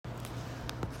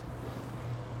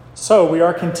So we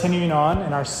are continuing on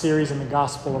in our series in the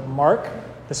Gospel of Mark.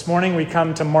 This morning we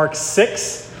come to Mark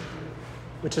 6,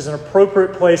 which is an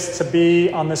appropriate place to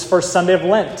be on this first Sunday of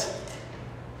Lent.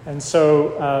 And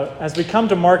so as we come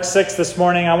to Mark 6 this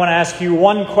morning, I want to ask you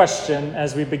one question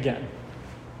as we begin.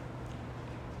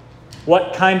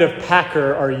 What kind of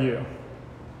packer are you?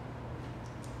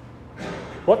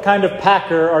 What kind of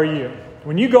packer are you?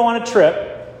 When you go on a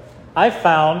trip, I've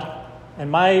found in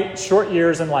my short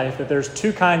years in life that there's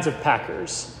two kinds of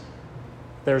packers.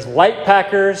 There's light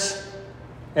packers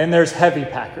and there's heavy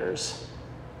packers.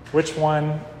 Which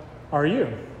one are you?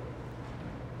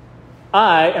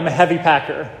 I am a heavy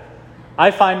packer.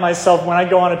 I find myself when I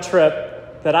go on a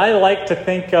trip that I like to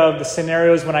think of the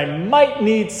scenarios when I might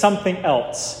need something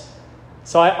else.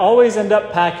 So I always end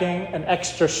up packing an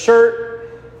extra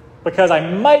shirt because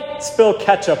I might spill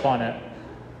ketchup on it.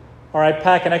 Or I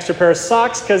pack an extra pair of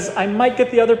socks because I might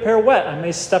get the other pair wet. I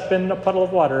may step in a puddle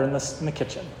of water in the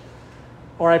kitchen.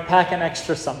 Or I pack an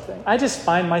extra something. I just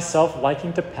find myself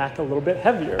liking to pack a little bit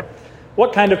heavier.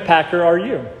 What kind of packer are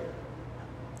you?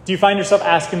 Do you find yourself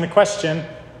asking the question,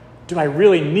 do I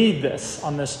really need this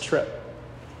on this trip?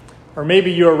 Or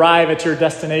maybe you arrive at your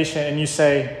destination and you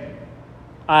say,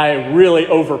 I really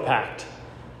overpacked.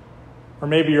 Or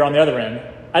maybe you're on the other end.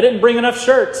 I didn't bring enough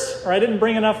shirts, or I didn't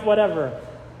bring enough whatever.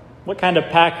 What kind of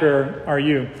packer are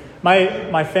you?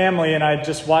 My family and I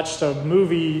just watched a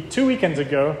movie 2 weekends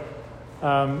ago,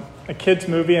 a kid's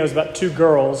movie. It was about two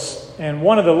girls, and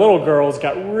one of the little girls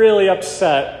got really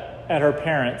upset at her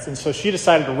parents, and so she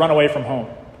decided to run away from home.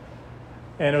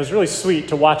 And it was really sweet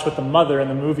to watch what the mother in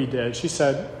the movie did. She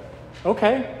said,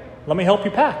 okay, let me help you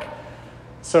pack.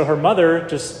 So her mother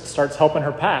just starts helping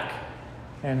her pack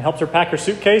and helps her pack her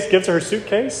suitcase, gives her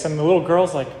suitcase, and the little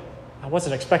girl's like, I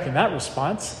wasn't expecting that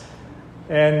response.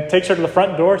 And takes her to the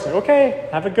front door, says, okay,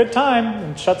 have a good time,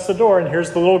 and shuts the door. And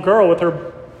here's the little girl with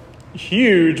her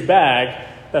huge bag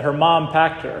that her mom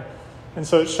packed her. And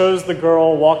so it shows the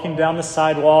girl walking down the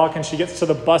sidewalk, and she gets to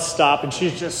the bus stop, and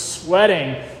she's just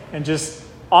sweating. And just,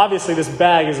 obviously, this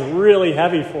bag is really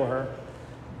heavy for her.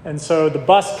 And so the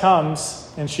bus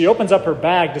comes, and she opens up her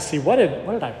bag to see, what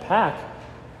did I pack?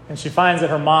 And she finds that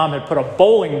her mom had put a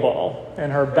bowling ball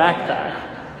in her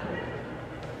backpack.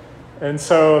 And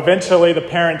so eventually the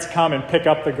parents come and pick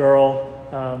up the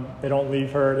girl. They don't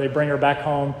leave her. They bring her back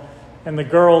home. And the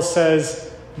girl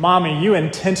says, Mommy, you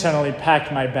intentionally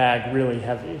packed my bag really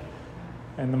heavy.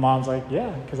 And the mom's like,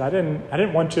 yeah, because I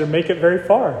didn't want you to make it very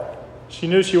far. She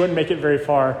knew she wouldn't make it very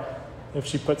far if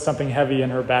she put something heavy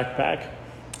in her backpack.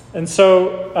 And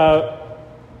so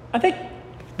I think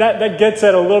that gets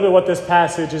at a little bit what this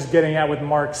passage is getting at with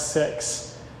Mark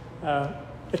 6.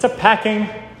 It's a packing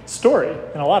story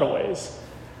in a lot of ways.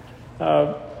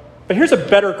 But here's a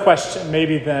better question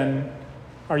maybe than,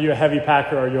 are you a heavy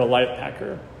packer or are you a light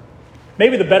packer?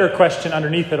 Maybe the better question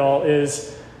underneath it all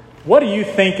is, what do you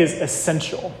think is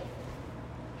essential?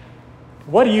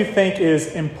 What do you think is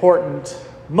important,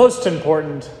 most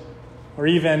important, or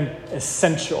even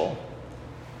essential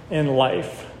in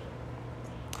life?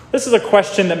 This is a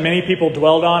question that many people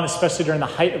dwelled on, especially during the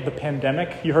height of the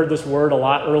pandemic. You heard this word a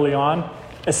lot early on.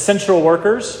 Essential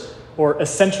workers or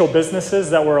essential businesses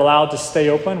that were allowed to stay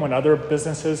open when other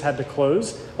businesses had to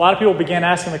close. A lot of people began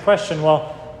asking the question, well,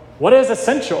 what is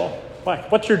essential?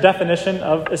 What's your definition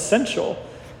of essential?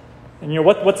 And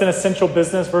what's an essential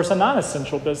business versus a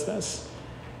non-essential business?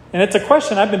 And it's a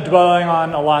question I've been dwelling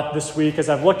on a lot this week as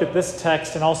I've looked at this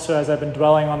text and also as I've been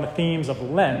dwelling on the themes of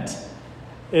Lent,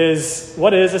 is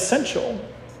what is essential?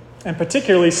 And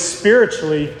particularly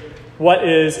spiritually, what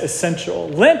is essential?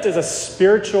 Lent is a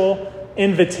spiritual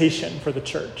invitation for the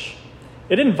church.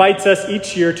 It invites us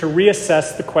each year to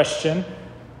reassess the question,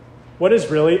 what is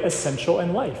really essential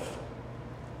in life?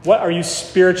 What are you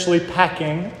spiritually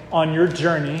packing on your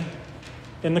journey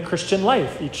in the Christian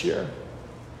life each year?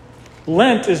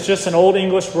 Lent is just an old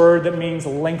English word that means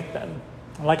lengthen.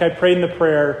 And like I prayed in the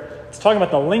prayer, it's talking about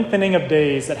the lengthening of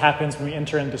days that happens when we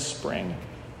enter into spring.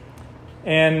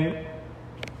 And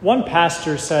one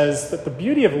pastor says that the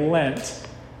beauty of Lent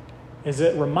is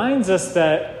it reminds us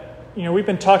that, we've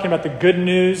been talking about the good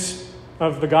news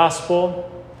of the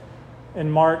gospel in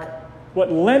Mark.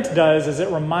 What Lent does is it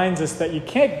reminds us that you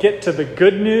can't get to the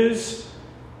good news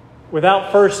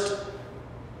without first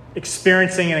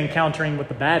experiencing and encountering what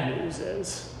the bad news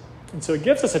is. And so it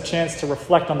gives us a chance to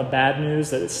reflect on the bad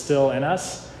news that is still in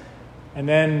us, and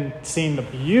then seeing the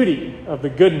beauty of the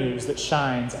good news that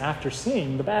shines after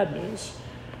seeing the bad news.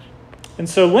 And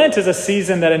so Lent is a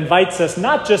season that invites us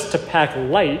not just to pack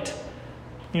light.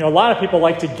 A lot of people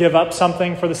like to give up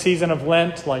something for the season of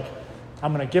Lent, like,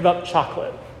 I'm going to give up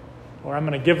chocolate. or I'm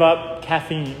going to give up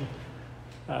caffeine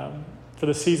for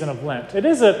the season of Lent.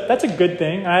 That's a good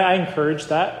thing. I encourage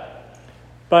that.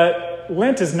 But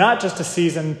Lent is not just a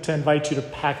season to invite you to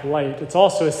pack light. It's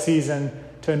also a season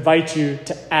to invite you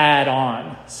to add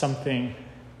on something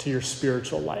to your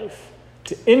spiritual life,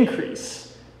 to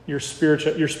increase your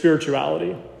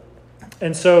spirituality.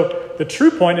 And so the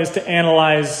true point is to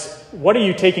analyze, what are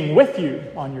you taking with you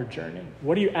on your journey?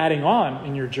 What are you adding on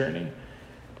in your journey?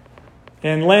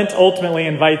 And Lent ultimately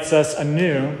invites us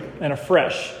anew and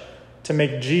afresh to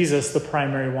make Jesus the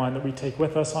primary one that we take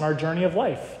with us on our journey of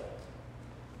life.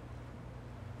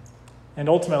 And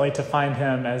ultimately to find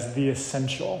him as the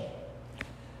essential.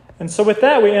 And so with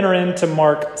that, we enter into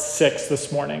Mark 6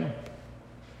 this morning.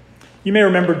 You may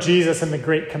remember Jesus in the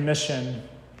Great Commission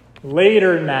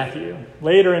later in Matthew,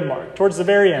 later in Mark, towards the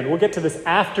very end. We'll get to this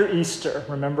after Easter,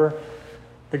 remember?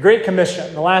 The Great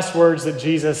Commission, the last words that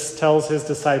Jesus tells his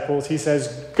disciples, he says,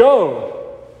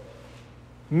 "Go,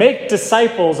 make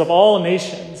disciples of all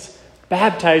nations,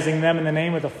 baptizing them in the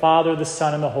name of the Father, the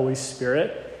Son, and the Holy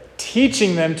Spirit,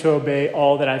 teaching them to obey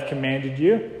all that I've commanded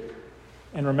you.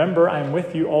 And remember, I am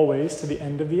with you always to the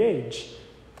end of the age."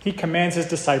 He commands his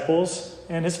disciples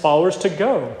and his followers to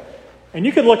go. And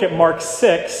you could look at Mark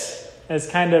 6 as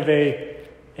kind of a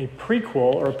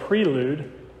prequel or a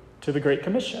prelude to the Great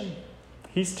Commission.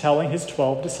 He's telling his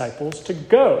 12 disciples to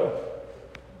go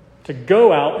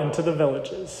out into the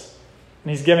villages.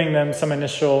 And he's giving them some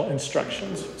initial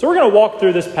instructions. So we're going to walk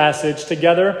through this passage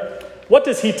together. What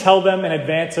does he tell them in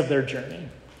advance of their journey?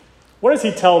 What does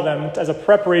he tell them as a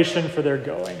preparation for their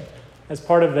going, as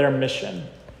part of their mission?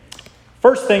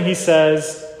 First thing he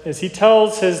says is he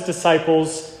tells his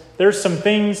disciples, there's some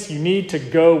things you need to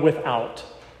go without.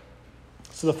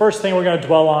 So the first thing we're going to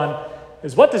dwell on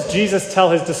is, what does Jesus tell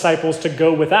his disciples to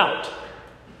go without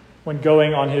when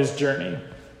going on his journey?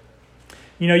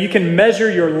 You know, you can measure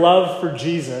your love for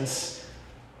Jesus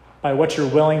by what you're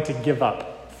willing to give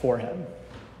up for him.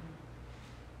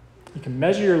 You can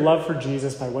measure your love for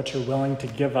Jesus by what you're willing to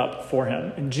give up for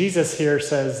him. And Jesus here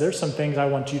says, there's some things I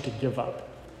want you to give up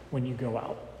when you go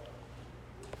out.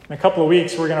 In a couple of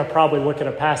weeks, we're going to probably look at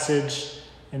a passage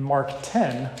in Mark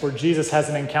 10 where Jesus has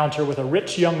an encounter with a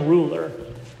rich young ruler.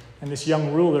 And this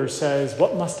young ruler says,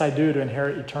 what must I do to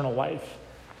inherit eternal life?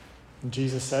 And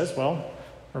Jesus says, well,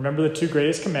 remember the two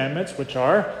greatest commandments, which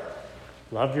are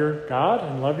love your God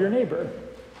and love your neighbor.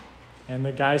 And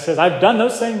the guy says, I've done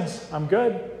those things. I'm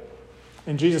good.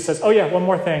 And Jesus says, oh yeah, one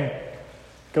more thing.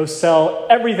 Go sell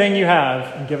everything you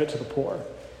have and give it to the poor.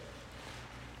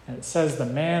 And it says the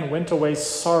man went away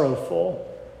sorrowful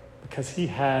because he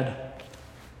had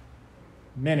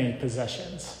many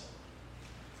possessions.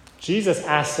 Jesus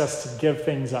asks us to give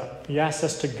things up. He asks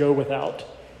us to go without.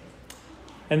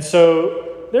 And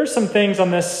so there's some things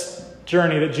on this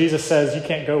journey that Jesus says you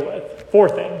can't go with. 4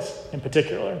 things in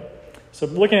particular. So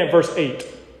looking at verse 8.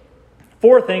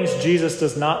 4 things Jesus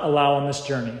does not allow on this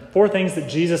journey. 4 things that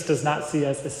Jesus does not see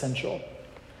as essential.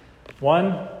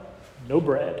 1, no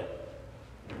bread.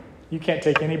 You can't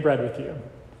take any bread with you.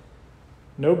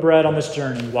 No bread on this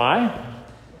journey. Why?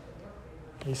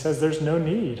 He says there's no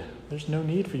need. There's no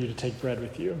need for you to take bread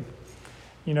with you.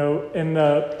 You know, in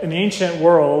the ancient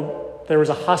world, there was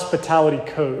a hospitality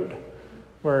code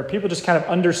where people just kind of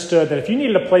understood that if you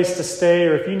needed a place to stay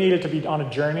or if you needed to be on a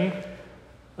journey,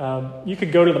 you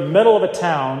could go to the middle of a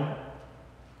town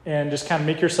and just kind of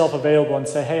make yourself available and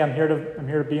say, hey, I'm here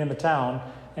to be in the town.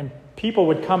 And people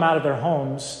would come out of their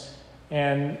homes,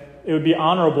 and it would be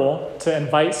honorable to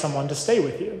invite someone to stay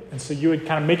with you. And so you would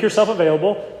kind of make yourself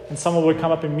available, and someone would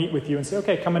come up and meet with you and say,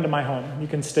 okay, come into my home. You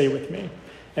can stay with me.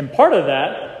 And part of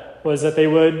that was that they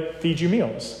would feed you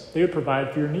meals. They would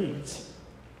provide for your needs.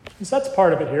 And so that's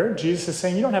part of it here. Jesus is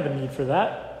saying you don't have a need for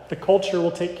that. The culture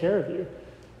will take care of you.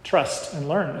 Trust and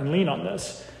learn and lean on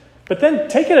this. But then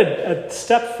take it a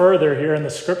step further here in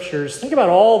the scriptures. Think about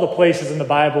all the places in the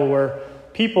Bible where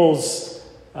people's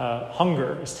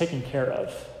hunger is taken care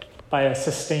of by a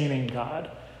sustaining God.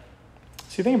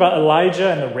 So you think about Elijah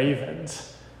and the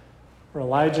ravens, where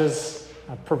Elijah's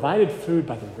provided food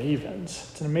by the ravens.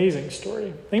 It's an amazing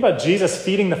story. Think about Jesus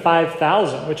feeding the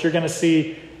 5,000, which you're going to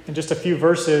see in just a few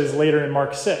verses later in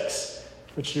Mark 6,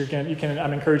 which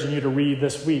I'm encouraging you to read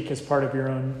this week as part of your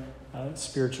own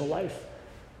spiritual life.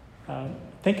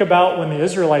 Think about when the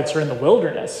Israelites are in the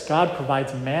wilderness. God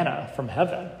provides manna from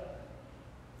heaven.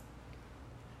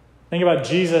 Think about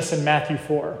Jesus in Matthew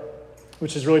 4,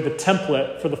 which is really the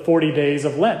template for the 40 days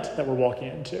of Lent that we're walking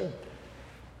into.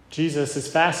 Jesus is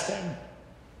fasting.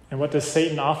 And what does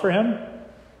Satan offer him?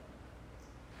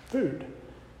 Food.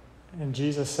 And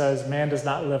Jesus says, man does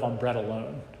not live on bread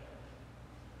alone,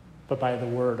 but by the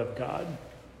word of God.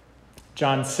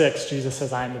 John 6, Jesus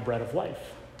says, I am the bread of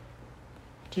life.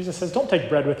 Jesus says, don't take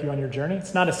bread with you on your journey.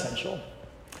 It's not essential.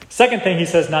 Second thing he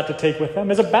says not to take with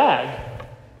them is a bag.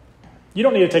 You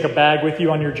don't need to take a bag with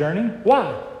you on your journey.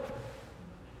 Why?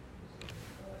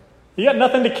 You got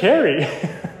nothing to carry.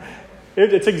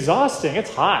 It's exhausting.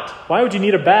 It's hot. Why would you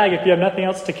need a bag if you have nothing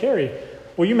else to carry?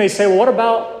 Well, you may say, well, what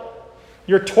about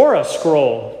your Torah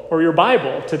scroll or your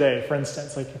Bible today, for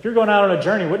instance? Like if you're going out on a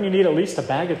journey, wouldn't you need at least a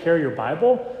bag to carry your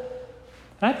Bible?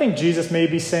 And I think Jesus may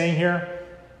be saying here,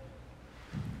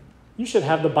 you should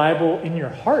have the Bible in your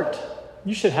heart.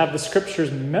 You should have the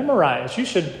scriptures memorized. You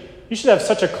should have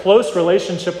such a close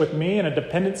relationship with me and a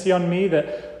dependency on me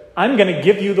that I'm going to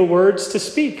give you the words to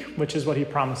speak, which is what he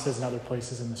promises in other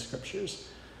places in the scriptures.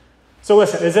 So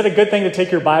listen, is it a good thing to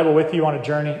take your Bible with you on a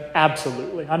journey?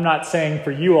 Absolutely. I'm not saying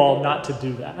for you all not to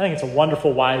do that. I think it's a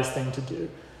wonderful, wise thing to do.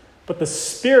 But the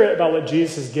spirit about what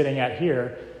Jesus is getting at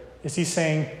here is he's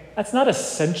saying, that's not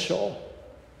essential.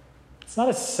 It's not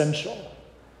essential.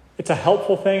 It's a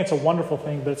helpful thing. It's a wonderful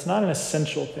thing, but it's not an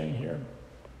essential thing here.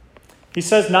 He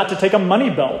says not to take a money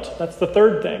belt. That's the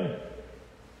third thing.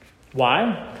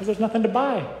 Why? Because there's nothing to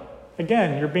buy.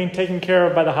 Again, you're being taken care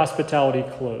of by the hospitality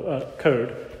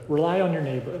code. Rely on your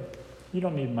neighbor. You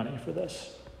don't need money for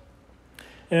this.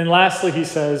 And then lastly, he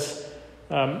says,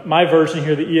 my version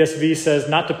here, the ESV says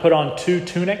not to put on 2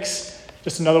 tunics.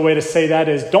 Just another way to say that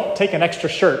is don't take an extra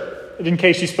shirt in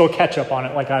case you spill ketchup on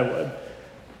it like I would.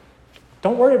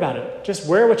 Don't worry about it. Just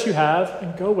wear what you have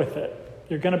and go with it.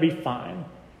 You're going to be fine.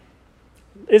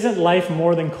 Isn't life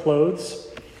more than clothes?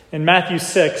 In Matthew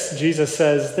 6, Jesus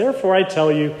says, therefore I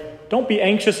tell you, don't be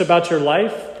anxious about your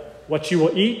life, what you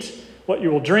will eat, what you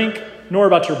will drink, nor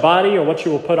about your body or what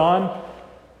you will put on.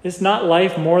 Is not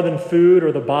life more than food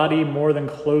or the body more than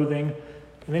clothing?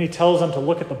 And then he tells them to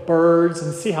look at the birds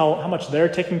and see how much they're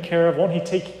taken care of. Won't he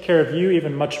take care of you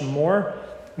even much more?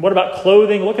 And what about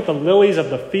clothing? Look at the lilies of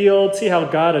the field. See how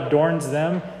God adorns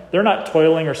them. They're not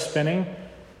toiling or spinning.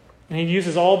 And he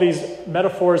uses all these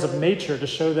metaphors of nature to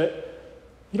show that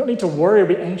you don't need to worry or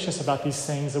be anxious about these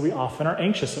things that we often are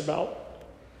anxious about.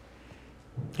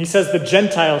 He says the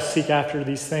Gentiles seek after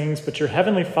these things, but your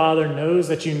heavenly Father knows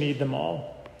that you need them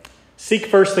all. Seek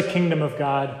first the kingdom of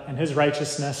God and his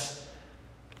righteousness,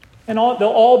 and they'll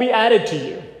all be added to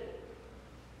you.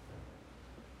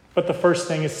 But the first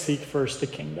thing is seek first the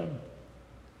kingdom.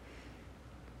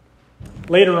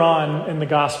 Later on in the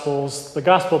Gospels, the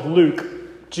Gospel of Luke,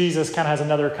 Jesus kind of has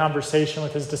another conversation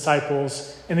with his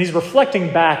disciples, and he's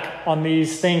reflecting back on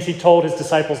these things he told his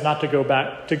disciples not to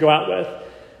go out with.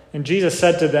 And Jesus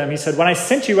said to them, he said, when I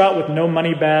sent you out with no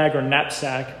money bag or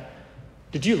knapsack,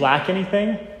 did you lack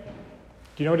anything?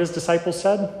 Do you know what his disciples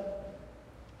said?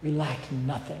 We lacked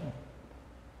nothing.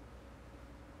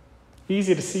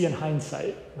 Easy to see in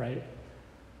hindsight, right?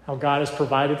 How God has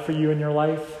provided for you in your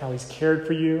life, how he's cared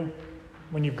for you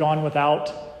when you've gone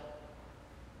without.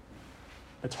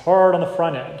 It's hard on the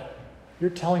front end. You're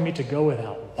telling me to go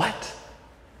without what?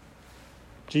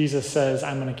 Jesus says,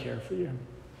 I'm going to care for you.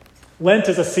 Lent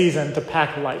is a season to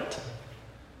pack light.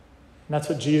 And that's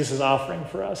what Jesus is offering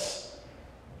for us.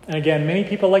 And again, many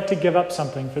people like to give up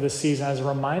something for this season as a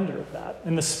reminder of that,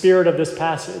 in the spirit of this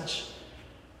passage.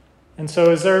 And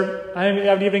so I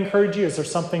would even encourage you, is there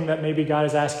something that maybe God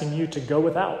is asking you to go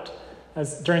without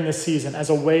during this season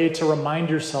as a way to remind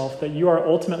yourself that you are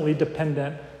ultimately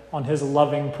dependent on his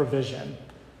loving provision,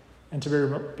 and to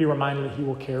be reminded that he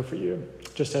will care for you,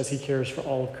 just as he cares for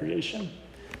all of creation.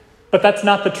 But that's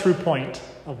not the true point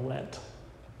of Lent,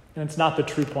 and it's not the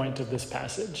true point of this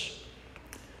passage.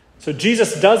 So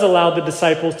Jesus does allow the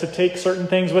disciples to take certain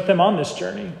things with them on this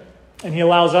journey, and he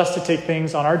allows us to take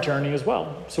things on our journey as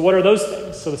well. So what are those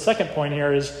things? So the second point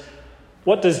here is,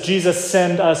 what does Jesus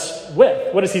send us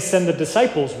with? What does he send the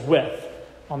disciples with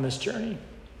on this journey?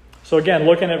 So again,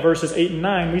 looking at verses 8 and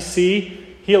 9, we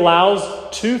see he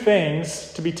allows 2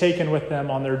 things to be taken with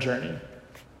them on their journey.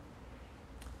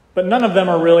 But none of them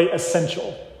are really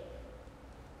essential.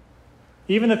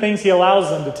 Even the things he allows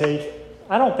them to take,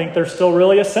 I don't think they're still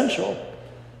really essential.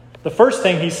 The first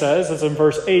thing he says is in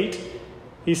verse 8,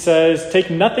 he says,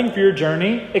 take nothing for your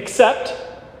journey except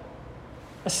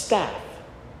a staff.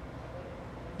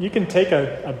 You can take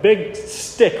a big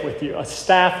stick with you, a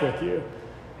staff with you,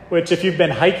 which if you've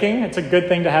been hiking, it's a good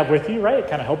thing to have with you, right? It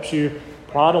kind of helps you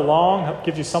prod along,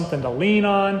 gives you something to lean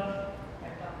on.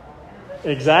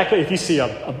 Exactly. If you see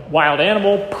a wild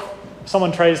animal,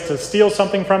 someone tries to steal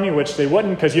something from you, which they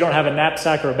wouldn't because you don't have a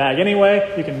knapsack or a bag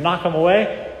anyway, you can knock them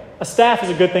away. A staff is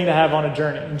a good thing to have on a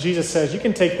journey. And Jesus says you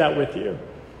can take that with you.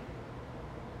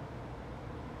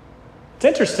 It's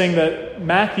interesting that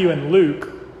Matthew and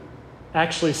Luke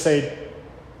actually say,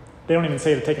 they don't even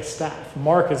say to take a staff.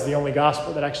 Mark is the only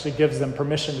gospel that actually gives them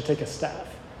permission to take a staff,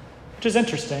 which is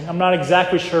interesting. I'm not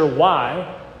exactly sure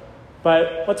why,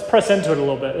 but let's press into it a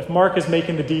little bit. If Mark is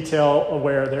making the detail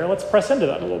aware there, let's press into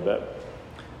that a little bit.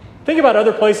 Think about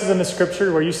other places in the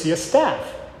scripture where you see a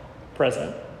staff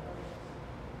present.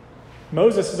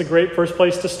 Moses is a great first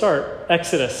place to start.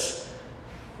 Exodus.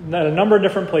 At a number of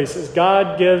different places,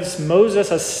 God gives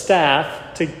Moses a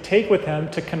staff to take with him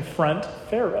to confront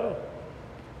Pharaoh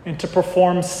and to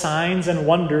perform signs and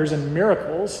wonders and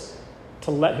miracles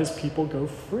to let his people go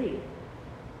free.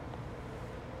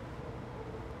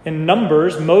 In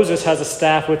Numbers, Moses has a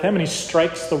staff with him and he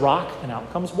strikes the rock and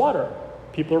out comes water.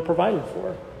 People are provided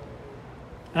for.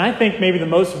 And I think maybe the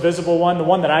most visible one, the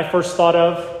one that I first thought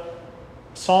of,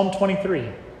 Psalm 23.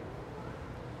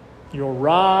 Your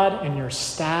rod and your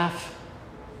staff,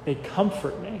 they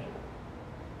comfort me.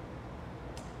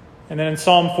 And then in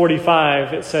Psalm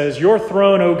 45, it says, your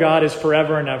throne, O God, is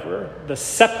forever and ever. The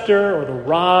scepter or the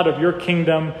rod of your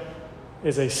kingdom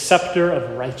is a scepter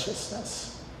of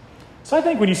righteousness. So I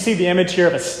think when you see the image here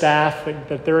of a staff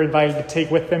that they're invited to take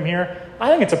with them here, I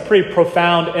think it's a pretty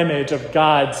profound image of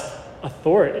God's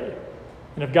authority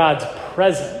and of God's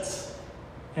presence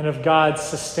and of God's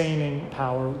sustaining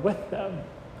power with them.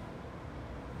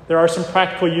 There are some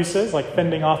practical uses like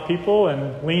fending off people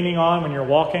and leaning on when you're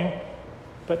walking.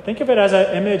 But think of it as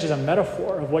an image, as a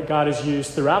metaphor of what God has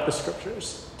used throughout the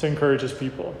scriptures to encourage his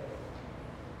people.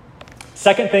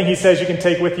 Second thing he says you can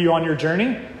take with you on your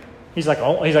journey. He's like,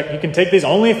 you can take these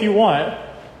only if you want.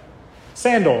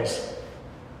 Sandals.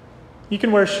 You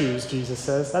can wear shoes, Jesus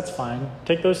says. That's fine.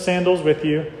 Take those sandals with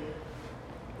you.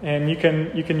 And you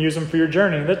can use them for your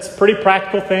journey. That's a pretty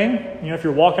practical thing. If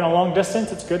you're walking a long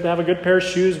distance, it's good to have a good pair of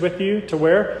shoes with you to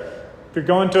wear. If you're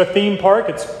going to a theme park,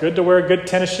 it's good to wear good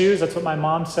tennis shoes. That's what my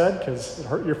mom said, because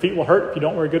your feet will hurt if you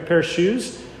don't wear a good pair of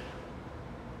shoes.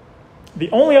 The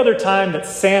only other time that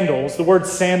the word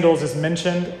sandals is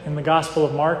mentioned in the Gospel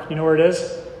of Mark, you know where it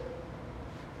is?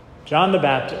 John the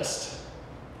Baptist.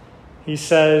 He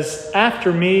says,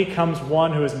 after me comes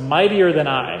one who is mightier than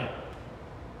I,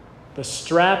 the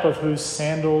strap of whose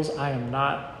sandals I am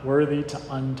not worthy to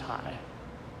untie.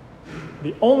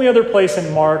 The only other place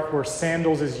in Mark where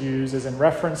sandals is used is in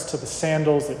reference to the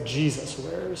sandals that Jesus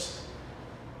wears.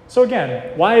 So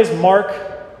again, why is Mark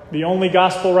the only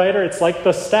gospel writer? It's like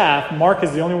the staff. Mark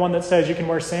is the only one that says you can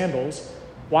wear sandals.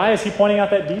 Why is he pointing out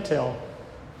that detail?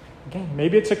 Again,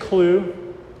 maybe it's a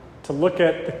clue to look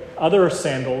at the other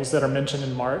sandals that are mentioned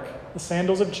in Mark, the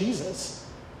sandals of Jesus.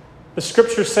 The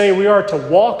scriptures say we are to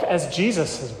walk as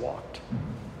Jesus has walked.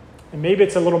 And maybe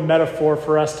it's a little metaphor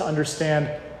for us to understand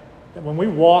that when we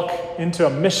walk into a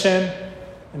mission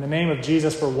in the name of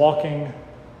Jesus, we're walking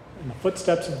in the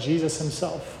footsteps of Jesus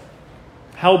himself.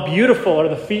 How beautiful are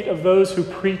the feet of those who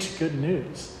preach good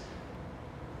news.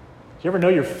 Do you ever know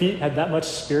your feet had that much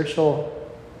spiritual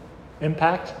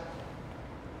impact?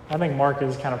 I think Mark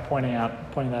is kind of pointing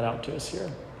that out to us here.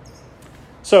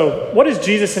 So, what is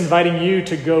Jesus inviting you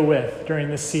to go with during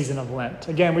this season of Lent?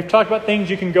 Again, we've talked about things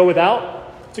you can go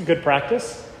without. It's a good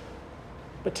practice.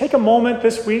 But take a moment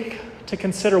this week to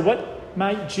consider what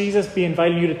might Jesus be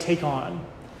inviting you to take on.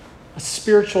 A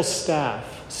spiritual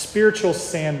staff, spiritual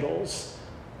sandals.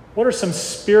 What are some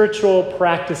spiritual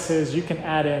practices you can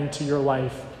add into your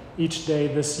life each day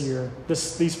this year,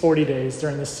 these 40 days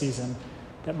during this season,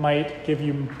 that might give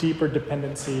you deeper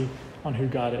dependency on who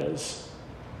God is?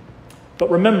 But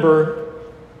remember,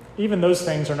 even those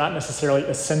things are not necessarily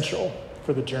essential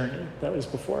for the journey that is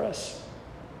before us.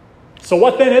 So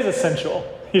what then is essential?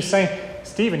 You're saying,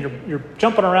 Stephen, you're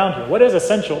jumping around here. What is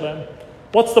essential then?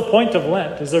 What's the point of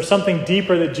Lent? Is there something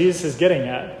deeper that Jesus is getting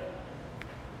at?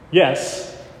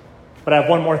 Yes, but I have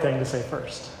one more thing to say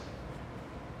first.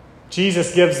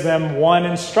 Jesus gives them one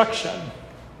instruction.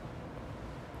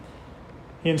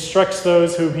 He instructs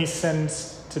those whom he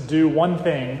sends to do one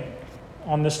thing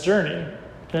on this journey.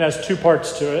 It has two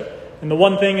parts to it. And the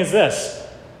one thing is this: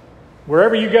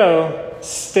 wherever you go,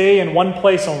 stay in one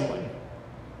place only.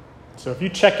 So if you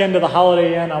check into the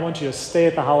Holiday Inn, I want you to stay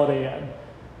at the Holiday Inn.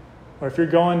 Or if you're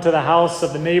going to the house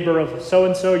of the neighbor of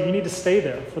so-and-so, you need to stay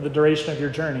there for the duration of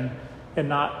your journey and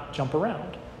not jump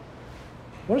around.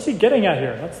 What is he getting at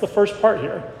here? That's the first part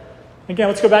here. Again,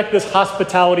 let's go back to this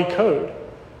hospitality code.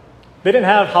 They didn't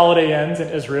have Holiday Inns in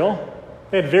Israel.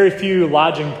 They had very few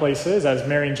lodging places, as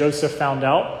Mary and Joseph found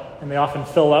out, and they often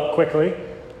fill up quickly.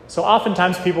 So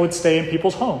oftentimes people would stay in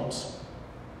people's homes.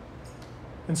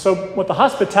 And so what the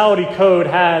hospitality code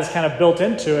has kind of built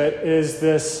into it is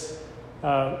this,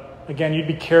 again, you'd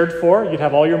be cared for. You'd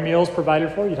have all your meals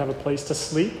provided for. You'd have a place to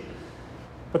sleep.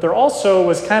 But there also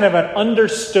was kind of an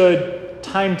understood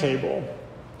timetable,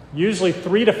 usually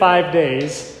 3 to 5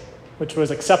 days, which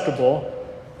was acceptable,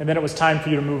 and then it was time for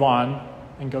you to move on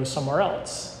and go somewhere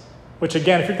else. Which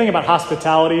again, if you're thinking about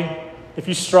hospitality, if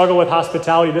you struggle with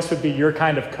hospitality, this would be your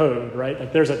kind of code, right?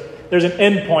 Like there's an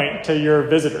end point to your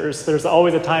visitors. There's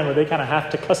always a time where they kind of have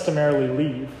to customarily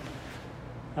leave.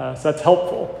 So that's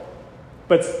helpful.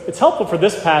 But it's helpful for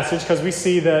this passage because we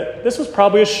see that this was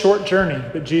probably a short journey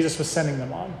that Jesus was sending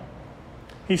them on.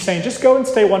 He's saying, just go and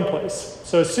stay one place.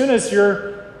 So as soon as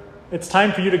it's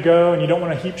time for you to go and you don't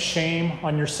want to heap shame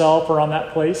on yourself or on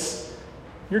that place,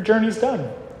 your journey's done.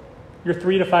 Your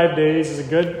 3 to 5 days is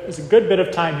a good bit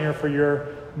of time here for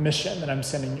your mission that I'm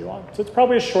sending you on. So it's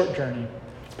probably a short journey.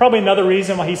 It's probably another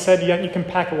reason why he said you can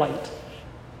pack light.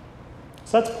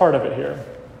 So that's part of it here.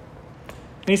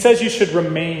 And he says you should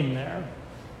remain there.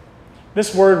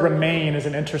 This word remain is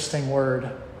an interesting word.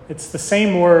 It's the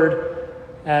same word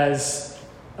as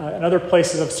in other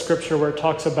places of Scripture where it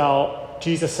talks about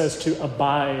Jesus says to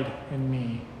abide in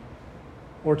me,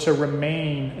 or to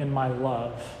remain in my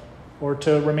love, or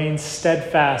to remain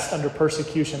steadfast under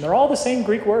persecution. They're all the same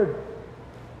Greek word.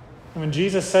 And when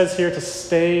Jesus says here to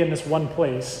stay in this one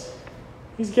place,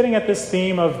 he's getting at this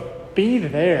theme of be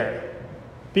there,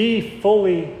 be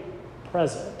fully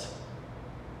present.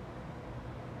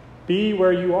 Be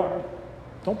where you are.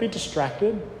 Don't be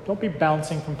distracted. Don't be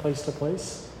bouncing from place to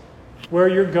place. Where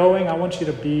you're going, I want you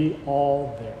to be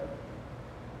all there.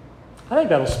 I think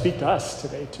that'll speak to us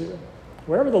today too.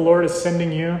 Wherever the Lord is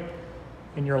sending you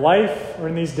in your life or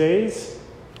in these days,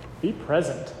 be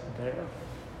present there.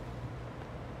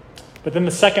 But then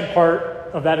the second part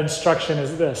of that instruction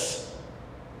is this.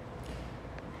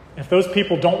 If those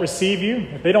people don't receive you,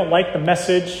 if they don't like the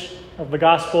message of the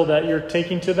gospel that you're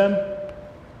taking to them,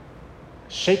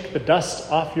 shake the dust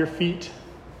off your feet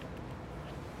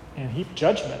and heap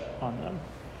judgment on them.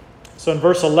 So in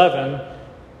verse 11,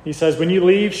 he says, when you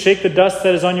leave, shake the dust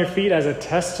that is on your feet as a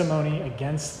testimony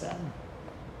against them.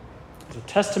 As a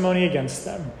testimony against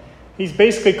them. He's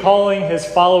basically calling his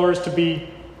followers to be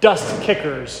dust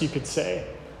kickers, you could say.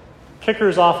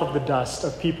 Kickers off of the dust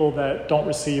of people that don't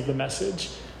receive the message.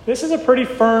 This is a pretty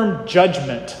firm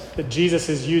judgment that Jesus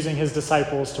is using his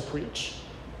disciples to preach.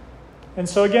 And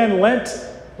so again,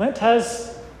 Lent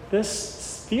has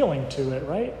this feeling to it,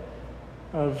 right?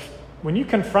 Of when you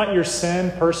confront your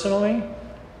sin personally,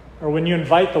 or when you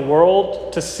invite the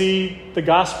world to see the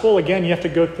gospel, again, you have to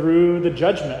go through the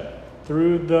judgment,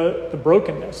 through the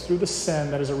brokenness, through the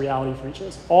sin that is a reality for each of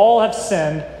us. All have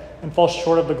sinned and fall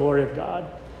short of the glory of God.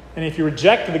 And if you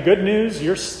reject the good news,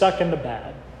 you're stuck in the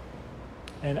bad.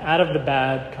 And out of the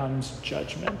bad comes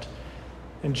judgment.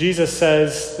 And Jesus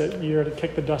says that you're to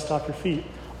kick the dust off your feet.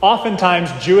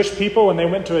 Oftentimes, Jewish people, when they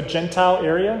went to a Gentile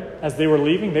area, as they were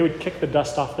leaving, they would kick the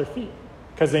dust off their feet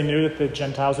because they knew that the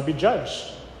Gentiles would be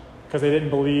judged because they didn't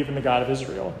believe in the God of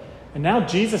Israel. And now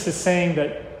Jesus is saying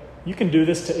that you can do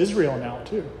this to Israel now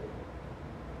too,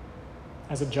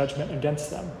 as a judgment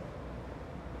against them.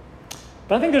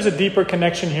 But I think there's a deeper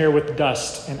connection here with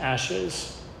dust and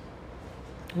ashes.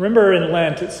 Remember in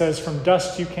Lent, it says, from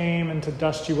dust you came and to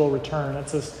dust you will return.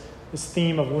 That's this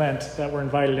theme of Lent that we're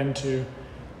invited into.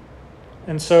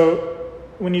 And so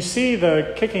when you see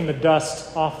the kicking the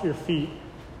dust off your feet,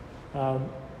 I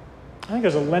think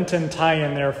there's a Lenten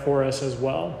tie-in there for us as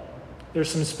well.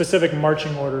 There's some specific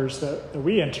marching orders that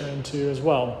we enter into as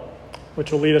well,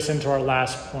 which will lead us into our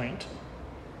last point.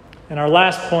 And our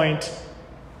last point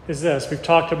is this. We've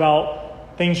talked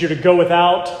about things you're to go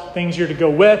without, things you're to go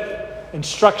with,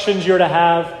 instructions you're to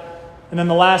have. And then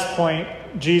the last point,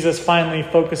 Jesus finally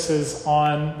focuses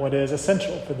on what is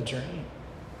essential for the journey.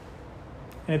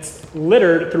 And it's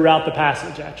littered throughout the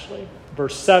passage, actually.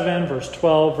 Verse 7, verse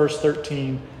 12, verse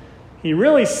 13. He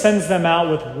really sends them out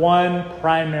with one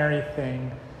primary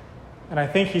thing. And I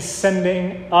think he's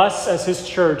sending us as his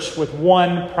church with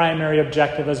one primary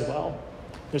objective as well.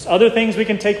 There's other things we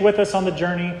can take with us on the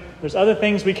journey. There's other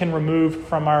things we can remove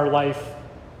from our life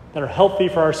that are healthy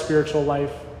for our spiritual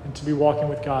life and to be walking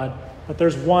with God. But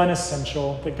there's one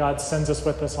essential that God sends us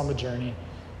with us on the journey.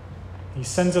 He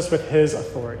sends us with his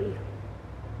authority.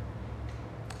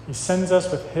 He sends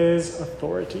us with his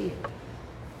authority.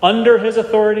 Under his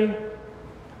authority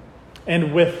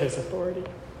and with his authority.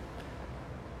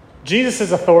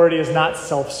 Jesus' authority is not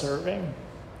self-serving.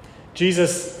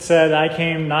 Jesus said, I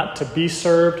came not to be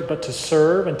served, but to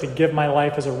serve and to give my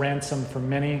life as a ransom for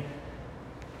many.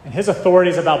 And his authority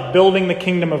is about building the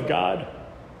kingdom of God.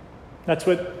 That's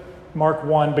what Mark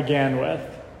 1 began with.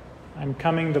 I'm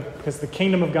coming because the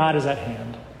kingdom of God is at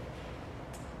hand.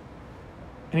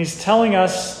 And he's telling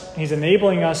us, he's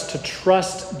enabling us to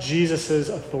trust Jesus'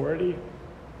 authority.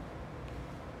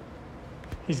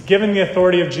 He's giving the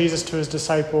authority of Jesus to his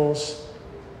disciples,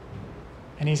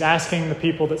 and he's asking the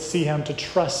people that see him to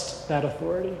trust that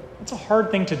authority. It's a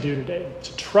hard thing to do today,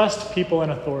 to trust people in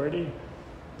authority.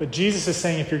 But Jesus is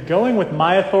saying, if you're going with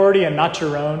my authority and not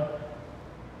your own,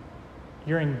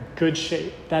 you're in good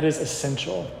shape. That is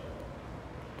essential.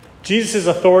 Jesus'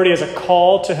 authority is a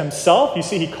call to himself. You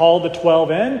see, he called the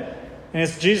 12 in, and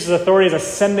it's Jesus' authority is a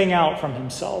sending out from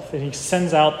himself. And he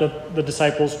sends out the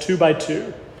disciples 2 by 2.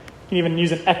 You can even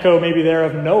use an echo maybe there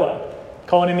of Noah,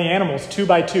 calling in the animals 2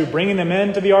 by 2, bringing them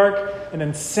into the ark, and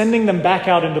then sending them back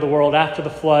out into the world after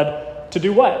the flood to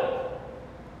do what?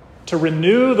 To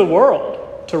renew the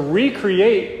world, to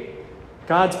recreate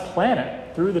God's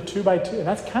planet through the 2 by 2. And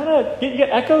that's kind of, you get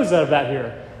echoes of that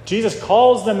here. Jesus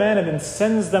calls them in and then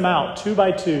sends them out 2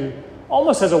 by 2,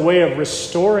 almost as a way of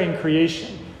restoring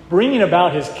creation, bringing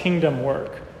about his kingdom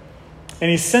work.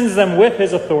 And he sends them with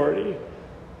his authority,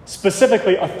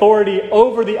 specifically authority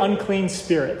over the unclean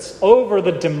spirits, over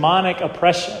the demonic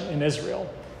oppression in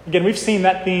Israel. Again, we've seen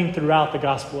that theme throughout the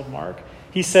Gospel of Mark.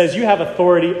 He says, you have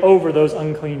authority over those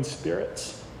unclean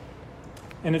spirits.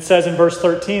 And it says in verse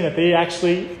 13 that they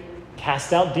actually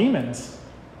cast out demons.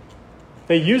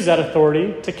 They use that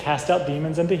authority to cast out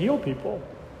demons and to heal people.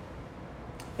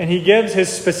 And he gives his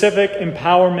specific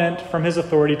empowerment from his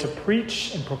authority to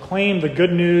preach and proclaim the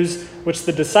good news, which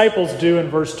the disciples do in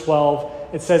verse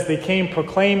 12. It says they came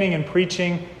proclaiming and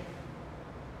preaching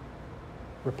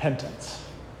repentance.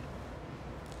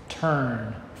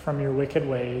 Turn from your wicked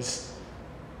ways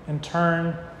and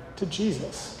turn to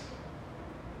Jesus.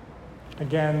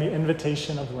 Again, the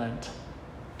invitation of Lent,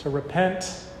 to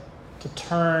repent, to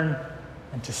turn,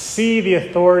 and to see the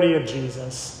authority of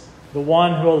Jesus, the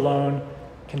one who alone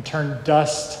can turn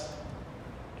dust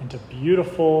into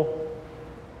beautiful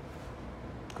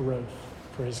growth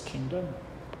for his kingdom.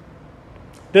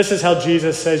 This is how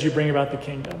Jesus says you bring about the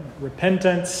kingdom.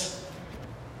 Repentance,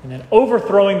 and then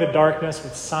overthrowing the darkness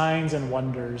with signs and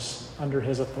wonders under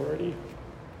his authority.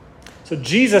 So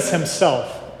Jesus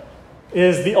himself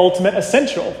is the ultimate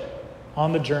essential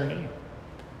on the journey.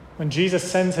 When Jesus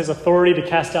sends his authority to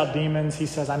cast out demons, he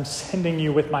says, I'm sending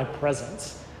you with my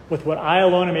presence. With what I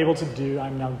alone am able to do,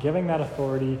 I'm now giving that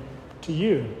authority to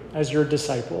you as your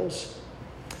disciples.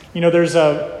 You know, there's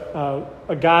a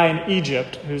guy in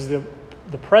Egypt who's the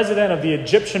president of the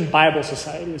Egyptian Bible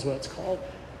Society, is what it's called.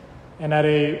 And at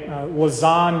a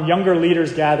Lausanne Younger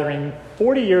Leaders Gathering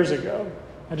 40 years ago,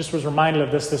 I just was reminded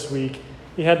of this week,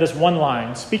 he had this one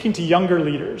line, speaking to younger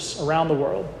leaders around the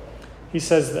world. He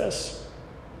says this.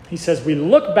 He says, we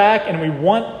look back and we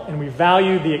want and we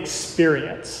value the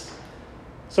experience.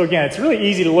 So again, it's really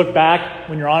easy to look back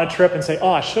when you're on a trip and say,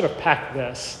 oh, I should have packed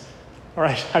this. Or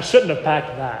I shouldn't have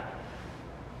packed that.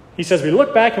 He says, we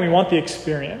look back and we want the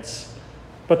experience.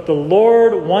 But the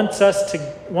Lord wants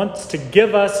to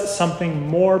give us something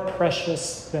more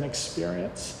precious than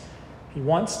experience. He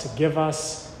wants to give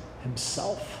us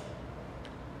himself.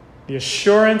 The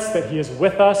assurance that he is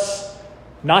with us,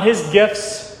 not his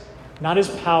gifts, not his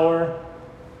power,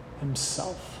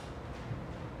 himself.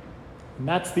 And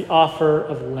that's the offer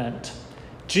of Lent.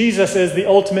 Jesus is the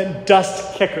ultimate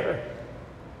dust kicker,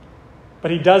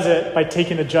 but he does it by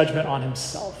taking the judgment on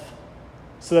himself,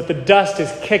 so that the dust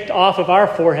is kicked off of our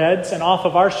foreheads and off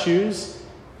of our shoes,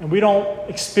 and we don't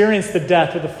experience the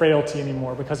death or the frailty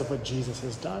anymore because of what Jesus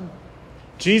has done.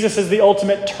 Jesus is the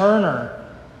ultimate turner.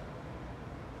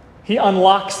 He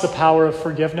unlocks the power of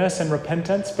forgiveness and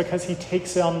repentance because he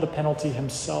takes on the penalty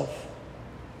himself.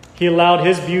 He allowed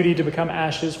his beauty to become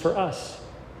ashes for us.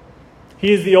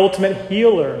 He is the ultimate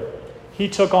healer. He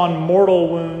took on mortal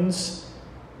wounds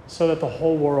so that the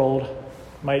whole world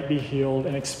might be healed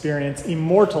and experience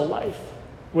immortal life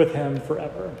with him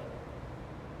forever.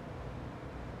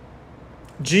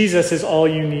 Jesus is all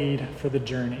you need for the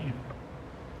journey.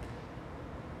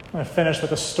 I'm going to finish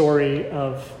with a story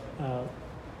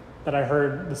that I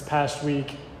heard this past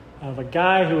week of a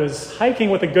guy who was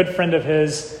hiking with a good friend of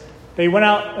his. They went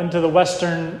out into the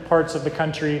western parts of the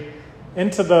country,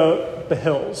 into the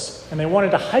hills, and they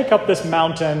wanted to hike up this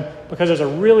mountain because there's a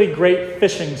really great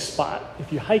fishing spot.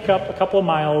 If you hike up a couple of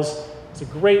miles, it's a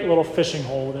great little fishing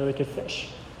hole there they could fish.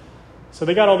 So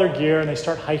they got all their gear and they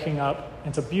start hiking up.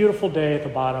 It's a beautiful day at the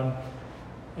bottom.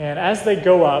 And as they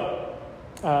go up,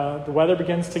 the weather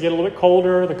begins to get a little bit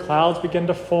colder, the clouds begin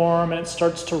to form, and it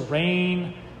starts to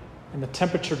rain, and the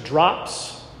temperature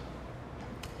drops.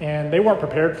 And they weren't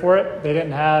prepared for it. They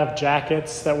didn't have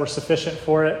jackets that were sufficient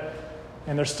for it.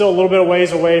 And they're still a little bit of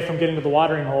ways away from getting to the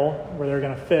watering hole where they're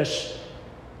going to fish.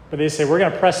 But they say, we're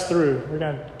going to press through. We're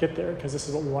going to get there because this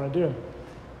is what we want to do.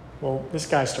 Well, this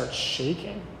guy starts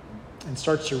shaking and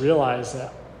starts to realize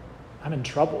that I'm in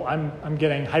trouble. I'm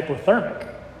getting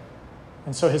hypothermic.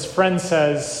 And so his friend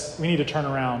says, we need to turn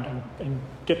around and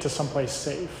get to someplace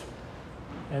safe.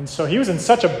 And so he was in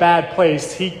such a bad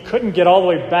place, he couldn't get all the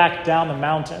way back down the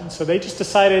mountain. So they just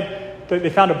decided that they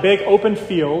found a big open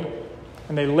field,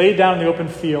 and they laid down in the open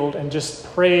field and just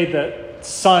prayed that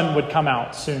sun would come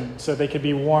out soon so they could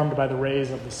be warmed by the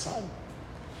rays of the sun.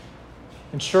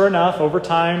 And sure enough, over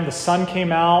time, the sun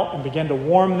came out and began to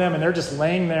warm them, and they're just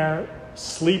laying there,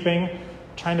 sleeping,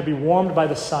 trying to be warmed by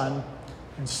the sun.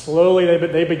 And slowly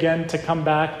they begin to come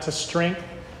back to strength.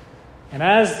 And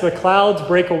as the clouds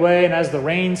break away and as the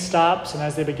rain stops and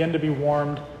as they begin to be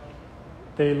warmed,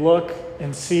 they look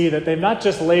and see that they've not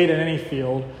just laid in any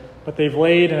field, but they've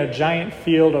laid in a giant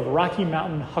field of Rocky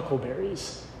Mountain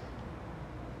huckleberries.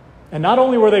 And not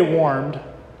only were they warmed,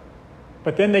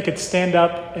 but then they could stand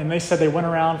up, and they said they went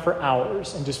around for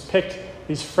hours and just picked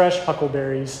these fresh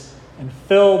huckleberries and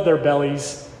filled their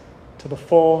bellies to the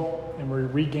full and were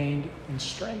regained in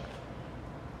strength.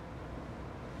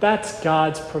 That's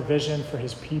God's provision for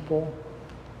his people.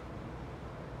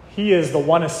 He is the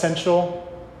one essential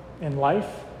in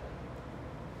life.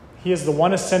 He is the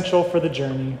one essential for the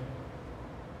journey.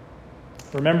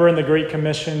 Remember in the Great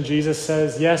Commission, Jesus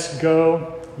says, yes,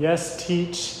 go, yes,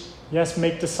 teach, yes,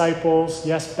 make disciples,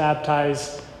 yes,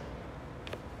 baptize.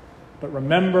 But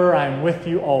remember, I am with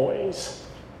you always,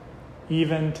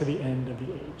 even to the end of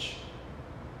the age.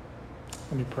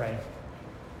 Let me pray.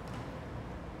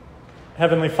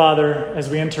 Heavenly Father, as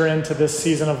we enter into this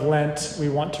season of Lent, we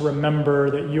want to remember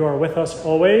that you are with us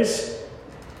always.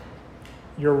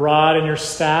 Your rod and your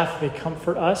staff, they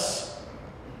comfort us.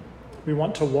 We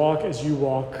want to walk as you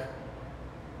walk.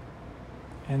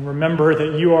 And remember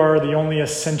that you are the only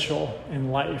essential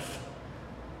in life.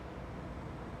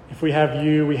 If we have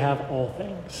you, we have all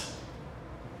things.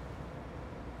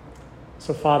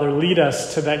 So, Father, lead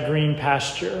us to that green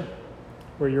pasture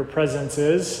where your presence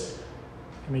is,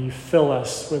 and may you fill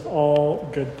us with all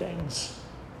good things.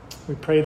 We pray